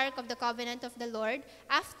po ng Ark of the Covenant of the Lord,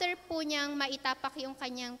 after po niyang maitapak yung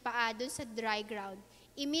kanyang paa doon sa dry ground,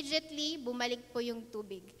 immediately bumalik po yung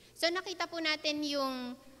tubig. So nakita po natin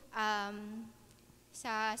yung,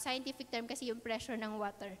 sa scientific term kasi yung pressure ng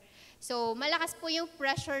water. So malakas po yung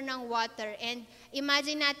pressure ng water, and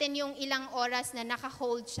imagine natin yung ilang oras na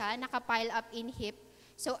naka-hold siya, naka-pile up in heap.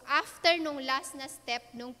 So after nung last na step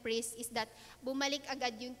nung priest is that bumalik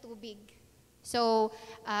agad yung tubig. So,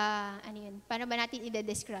 ano yun? Paano ba natin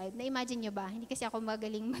i-describe? Na-imagine nyo ba? Hindi kasi ako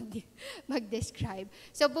magaling mag-describe.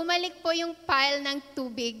 So, bumalik po yung pile ng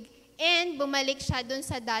tubig and bumalik siya dun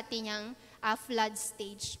sa dati niyang flood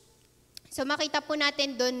stage. So, makita po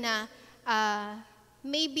natin dun na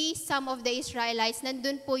maybe some of the Israelites,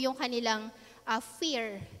 nandun po yung kanilang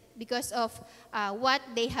fear because of what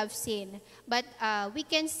they have seen. But we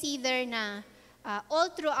can see there na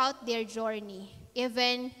all throughout their journey,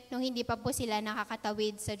 even nung hindi pa po sila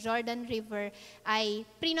nakakatawid sa Jordan River, ay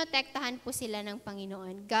prinotektahan po sila ng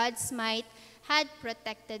Panginoon. God's might had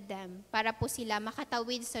protected them para po sila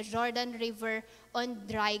makatawid sa Jordan River on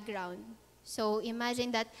dry ground. So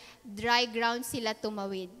imagine that dry ground sila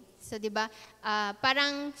tumawid. So 'di ba?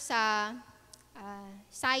 Parang sa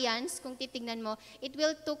science, kung titingnan mo, it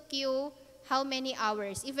will took you how many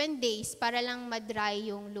hours, even days, para lang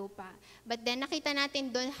madry yung lupa. But then nakita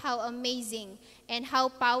natin doon how amazing and how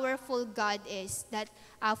powerful God is, that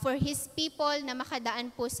for His people na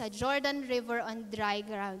makadaan po sa Jordan River on dry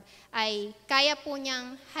ground, ay kaya po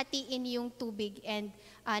niyang hatiin yung tubig and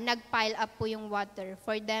nagpile up po yung water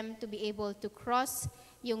for them to be able to cross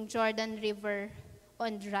yung Jordan River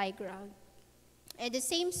on dry ground. And the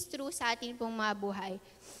same is true sa ating pong mga buhay.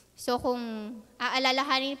 So kung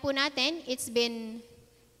aalalahanin po natin, it's been,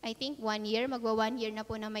 I think, 1 year, magwa 1 year na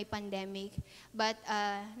po na may pandemic. But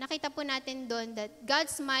nakita po natin doon that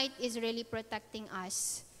God's might is really protecting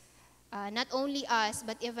us. Not only us,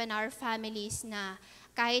 but even our families, na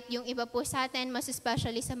kahit yung iba po sa atin, mas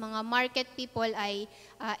especially sa mga market people, ay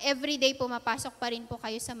everyday pumapasok pa rin po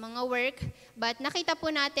kayo sa mga work. But nakita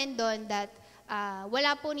po natin doon that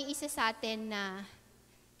wala po ni isa sa atin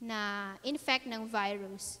na infect ng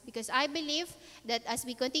virus. Because I believe that as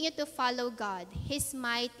we continue to follow God, His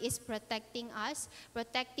might is protecting us,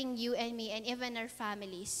 protecting you and me, and even our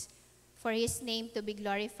families, for His name to be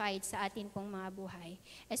glorified sa atin pong mga buhay.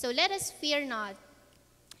 And so let us fear not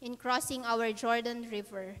in crossing our Jordan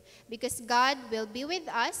River, because God will be with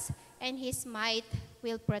us and His might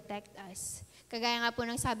will protect us. Kagaya nga po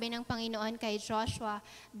ng sabi ng Panginoon kay Joshua,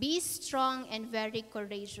 be strong and very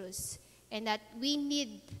courageous, and that we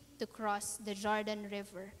need to cross the Jordan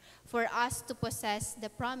River for us to possess the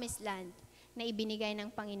promised land na ibinigay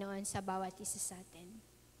ng Panginoon sa bawat isa sa atin.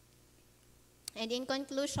 And in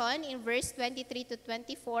conclusion, in verse 23 to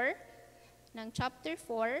 24 ng chapter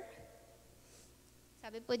 4,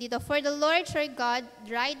 sabi po dito, for the Lord your God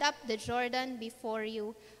dried up the Jordan before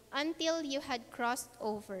you until you had crossed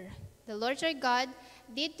over. The Lord your God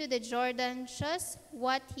did to the Jordan just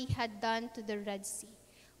what He had done to the Red Sea.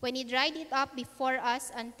 When He dried it up before us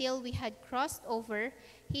until we had crossed over,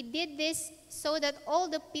 He did this so that all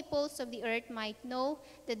the peoples of the earth might know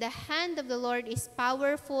that the hand of the Lord is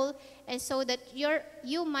powerful, and so that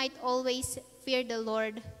you might always fear the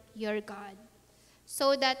Lord your God.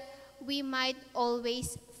 So that we might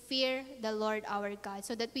always fear the Lord our God.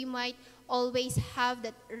 So that we might always have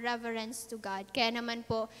that reverence to God. Kaya naman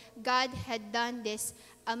po, God had done this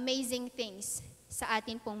amazing things sa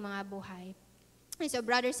atin pong mga buhay. And so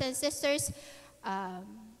brothers and sisters,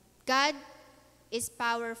 God is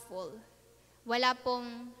powerful. Wala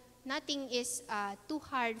pong, nothing is too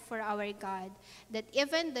hard for our God. That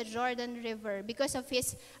even the Jordan River, because of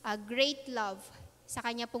His great love sa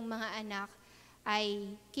Kanya pong mga anak,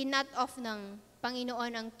 ay kinut off ng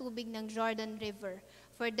Panginoon ang tubig ng Jordan River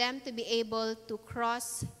for them to be able to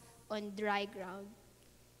cross on dry ground.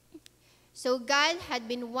 So God had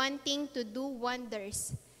been wanting to do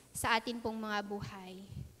wonders sa atin pong mga buhay.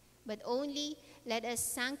 But only let us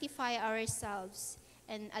sanctify ourselves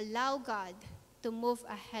and allow God to move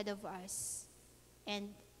ahead of us. And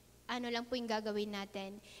ano lang po yung gagawin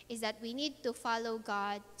natin is that we need to follow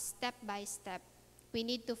God step by step. We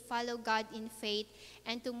need to follow God in faith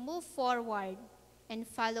and to move forward and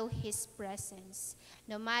follow His presence.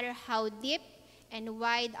 No matter how deep and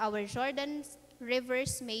wide our Jordan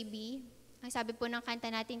rivers may be, ang sabi po ng kanta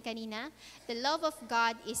natin kanina, the love of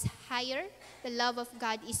God is higher, the love of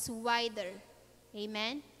God is wider.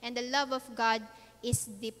 Amen? And the love of God is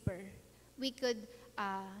deeper. We could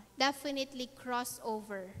definitely cross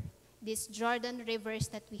over these Jordan rivers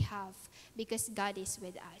that we have because God is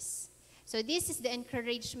with us. So this is the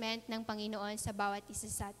encouragement ng Panginoon sa bawat isa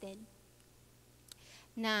sa atin.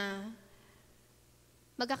 Na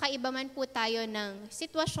magkakaiba man po tayo ng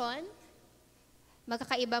sitwasyon,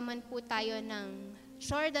 magkakaiba man po tayo ng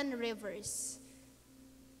Jordan rivers,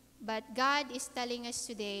 but God is telling us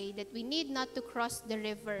today that we need not to cross the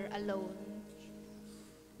river alone.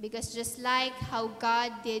 Because just like how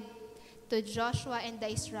God did to Joshua and the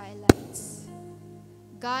Israelites,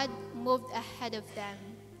 God moved ahead of them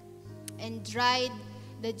and dried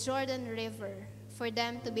the Jordan River for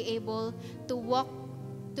them to be able to walk,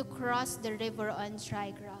 to cross the river on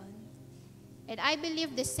dry ground. And I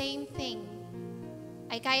believe the same thing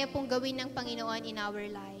ay kaya pong gawin ng Panginoon in our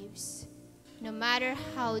lives. No matter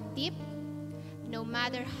how deep, no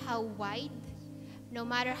matter how wide, no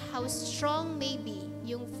matter how strong may be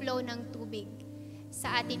yung flow ng tubig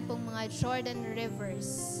sa atin pong mga Jordan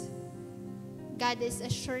rivers, God is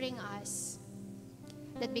assuring us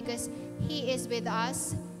that because He is with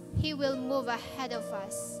us, He will move ahead of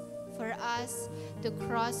us for us to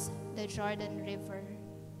cross the Jordan River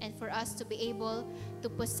and for us to be able to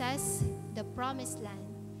possess the promised land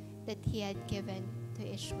that He had given to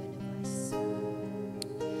each one of us.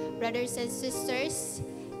 Brothers and sisters,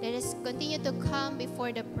 let us continue to come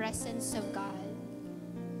before the presence of God.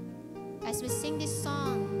 As we sing this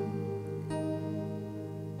song,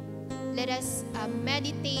 let us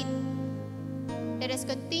meditate. Let us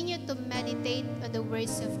continue to meditate on the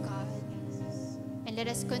words of God. And let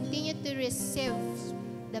us continue to receive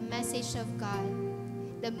the message of God,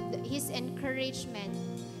 His encouragement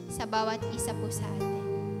sa bawat isa po sa atin.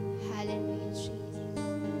 Hallelujah, Jesus.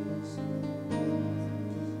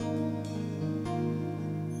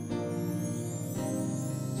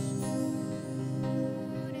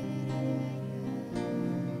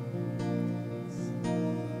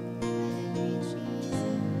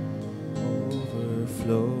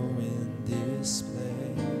 Flow in this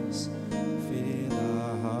place, fill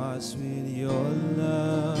our hearts with your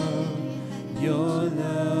love. Your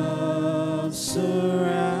love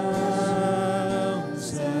surrounds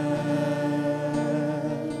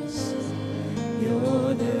us.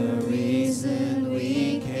 You're the reason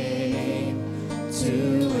we came to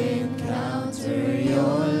encounter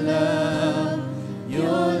your love.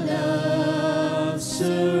 Your love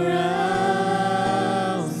surrounds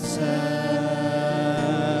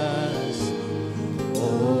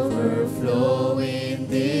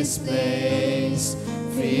this place,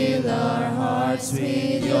 fill our hearts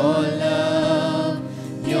with your love.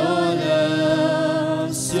 Your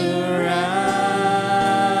love surrounds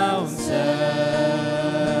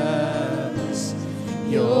us.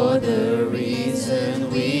 You're the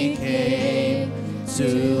reason we came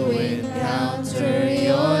to encounter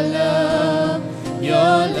your love.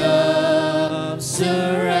 Your love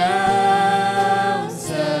surrounds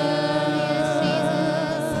us.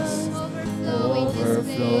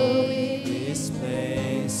 Overflow in this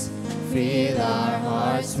place, fill our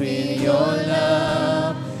hearts with your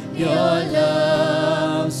love. Your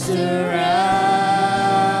love surrounds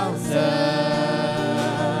us.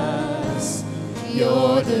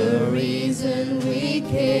 You're the reason we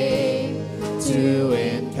came to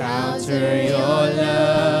encounter your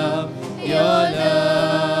love. Your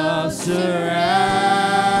love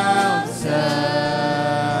surrounds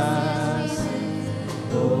us.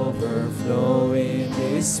 Overflow in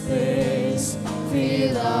this place,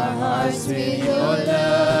 fill our hearts with your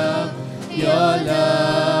love.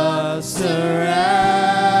 surrounds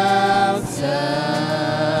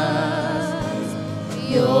us.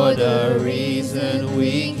 You're the reason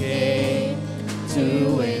we came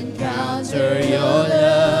to encounter your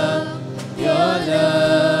love. Your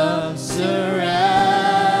love surrounds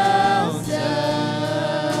us.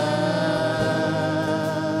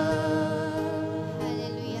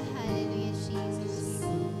 Hallelujah, hallelujah, Jesus.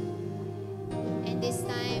 And this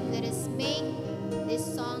time, let us make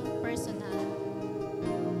this song personal.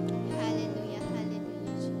 Hallelujah,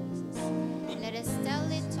 hallelujah, Jesus. Let us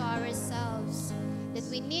tell it to ourselves that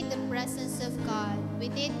we need the presence of God. We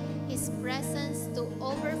need His presence to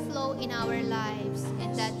overflow in our lives,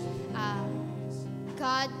 and that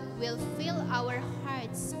God will fill our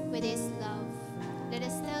hearts with His love. Let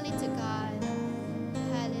us tell it to God.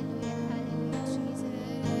 Hallelujah, hallelujah,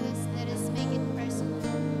 Jesus. Let us make it personal.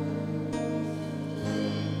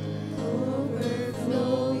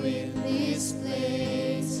 Overflow in this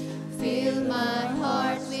place. Fill my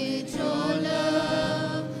heart with your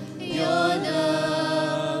love. Your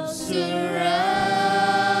love surrounds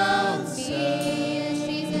us.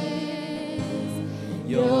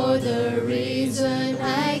 You're the reason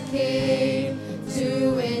I came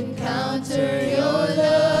to encounter your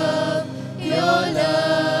love. Your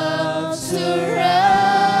love surrounds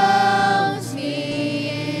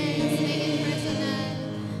me.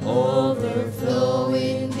 Overflow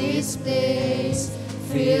in this place.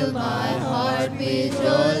 Fill my heart with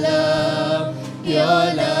your love.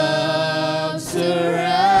 Your love surrounds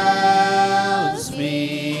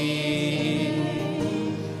me.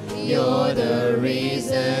 You're the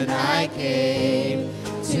reason I came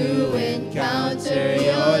to encounter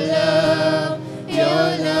your love.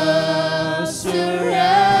 Your love surrounds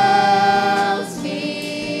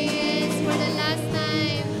me. Yes, for the last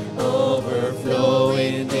time. Overflow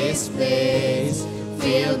in this place.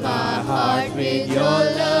 Fill my heart with your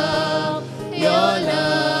love. Your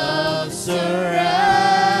love surrounds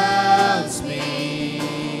me.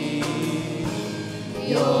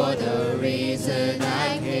 You're the reason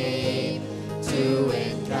I came to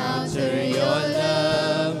encounter your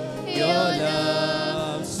love. Your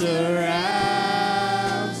love surrounds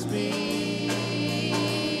me.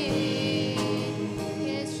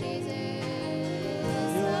 Yes, Jesus.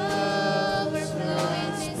 Overflow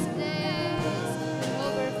in this place.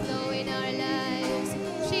 Overflow in our lives.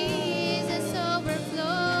 Jesus,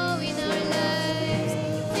 overflow in our lives.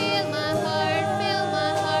 Fill my heart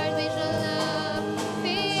with your love.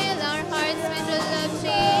 Fill our hearts with your love,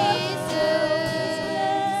 Jesus.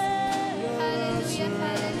 Hallelujah,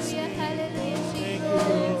 hallelujah, hallelujah, Jesus.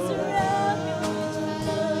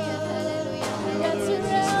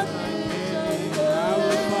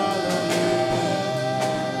 Hallelujah, hallelujah,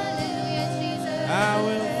 hallelujah, Jesus. I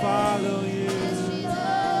will follow you. Yes, Jesus.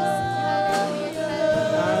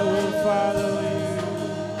 I will follow you.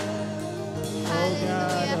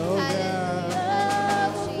 Hallelujah, oh God.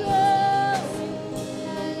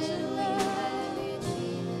 hallelujah,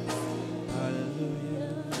 Jesus.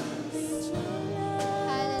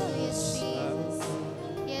 Hallelujah, Jesus.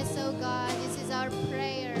 Yes, oh God, this is our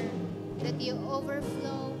prayer, that you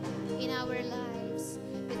overflow in our lives,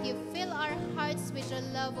 that you fill our hearts with your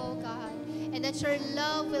love, oh God, and that your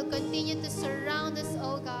love will continue to surround us,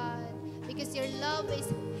 oh God, because your love is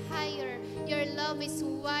higher, your love is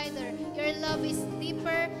wider, your love is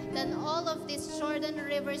deeper than all of these Jordan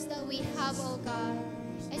rivers that we have, oh God.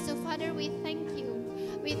 And so, Father, we thank you.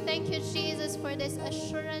 We thank you, Jesus, for this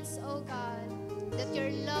assurance, oh God, that your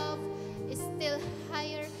love is still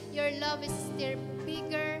higher, your love is still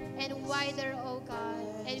bigger and wider, oh God.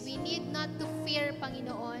 And we need not to fear,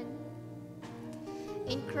 Panginoon,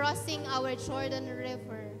 in crossing our Jordan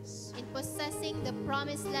River, in possessing the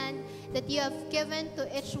promised land that you have given to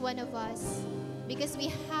each one of us. Because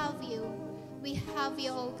we have you,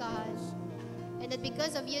 oh God. And that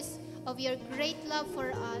because of your great love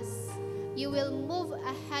for us, you will move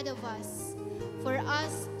ahead of us for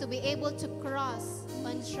us to be able to cross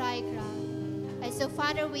on dry ground. And so,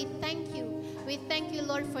 Father, we thank you. We thank you,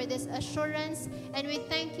 Lord, for this assurance, and we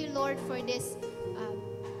thank you, Lord, for this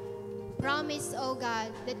promise, oh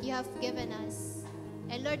God, that you have given us.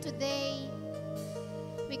 And Lord, today,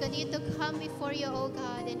 we continue to come before you, oh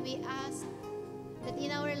God, and we ask that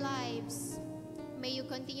in our lives, may you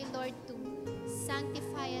continue, Lord, to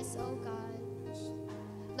sanctify us, oh God.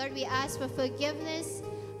 Lord, we ask for forgiveness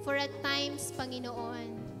for at times,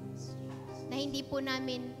 Panginoon, na hindi po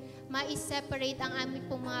namin ma-separate ang aming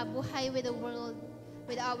pong mga buhay with the world,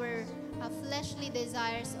 with our fleshly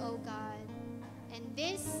desires, oh God. And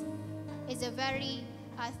this is a very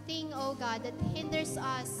thing, oh God, that hinders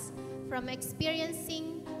us from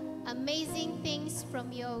experiencing amazing things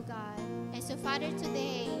from you, O God. And so, Father,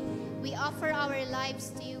 today, we offer our lives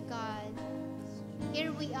to you, God.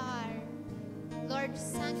 Here we are. Lord,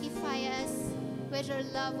 sanctify us with your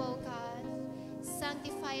love, O God.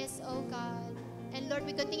 Sanctify us, O God. And Lord,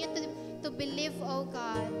 we continue to believe, O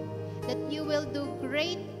God, that you will do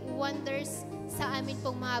great wonders sa amin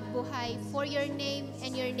pong mga buhay for your name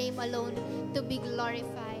and your name alone to be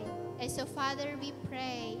glorified. And so, Father, we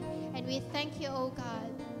pray and we thank you, O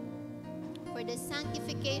God, for the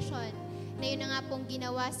sanctification na yun na nga pong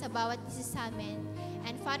ginawa sa bawat isa sa amin.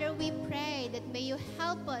 And Father, we pray that may you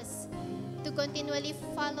help us to continually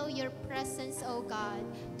follow your presence, O God,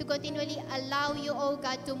 to continually allow you, O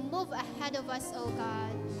God, to move ahead of us, O God,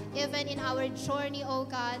 even in our journey, O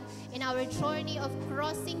God, in our journey of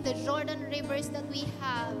crossing the Jordan rivers that we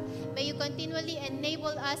have. May you continually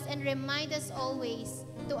enable us and remind us always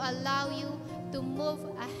to allow you to move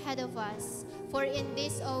ahead of us. For in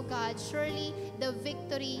this, O God, surely the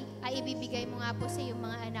victory ay ibibigay mo nga po sa iyong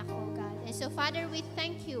mga anak, O God. And so, Father, we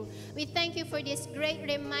thank you. We thank you for this great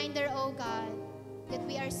reminder, O God, that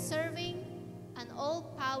we are serving an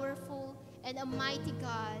all-powerful and a mighty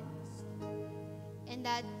God. And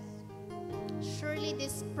that surely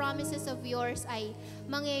these promises of yours ay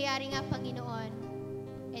mangyayari nga, Panginoon.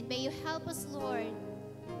 And may you help us, Lord,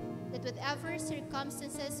 that whatever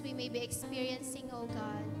circumstances we may be experiencing, O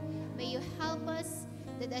God, may you help us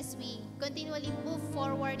that as we continually move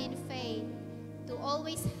forward in faith, to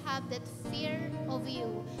always have that fear of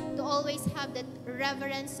you, to always have that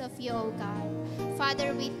reverence of you, O God.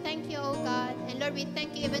 Father, we thank you, O God. And Lord, we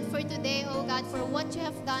thank you even for today, O God, for what you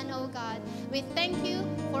have done, O God. We thank you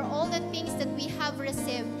for all the things that we have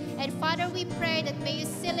received. And Father, we pray that may you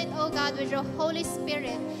seal it, O God, with your Holy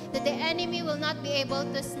Spirit, that the enemy will not be able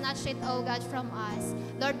to snatch it, O God, from us.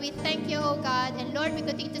 Lord, we thank you, O God. And Lord, we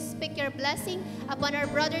continue to speak your blessing upon our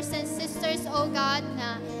brothers and sisters, O God,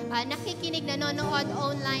 na nakikinig, nanonood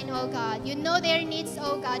online, O God. You know their needs,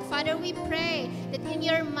 O God. Father, we pray that in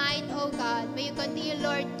your might, O God, may you continue,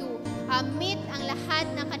 Lord, to meet ang lahat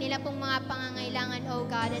ng kanila pong mga pangangailangan, O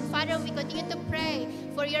God. And Father, we continue to pray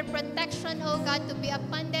for your protection, O God, to be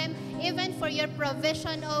upon them, even for your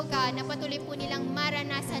provision, O God, na patuloy po nilang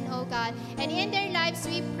maranasan, O God. And in their lives,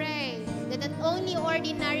 we pray that not only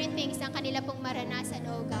ordinary things ang kanila pong maranasan,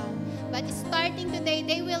 O God, but starting today,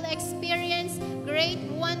 they will experience great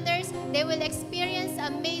wonders. They will experience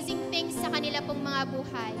amazing things sa kanila pong mga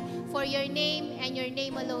buhay for your name and your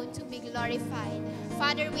name alone to be glorified.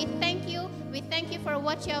 Father, we thank you. We thank you for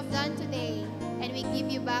what you have done today. And we give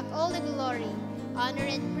you back all the glory, honor,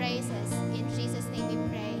 and praises. In Jesus' name we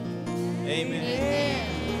pray. Amen. Amen.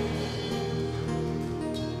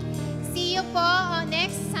 See you po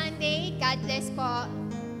next Sunday. God bless po.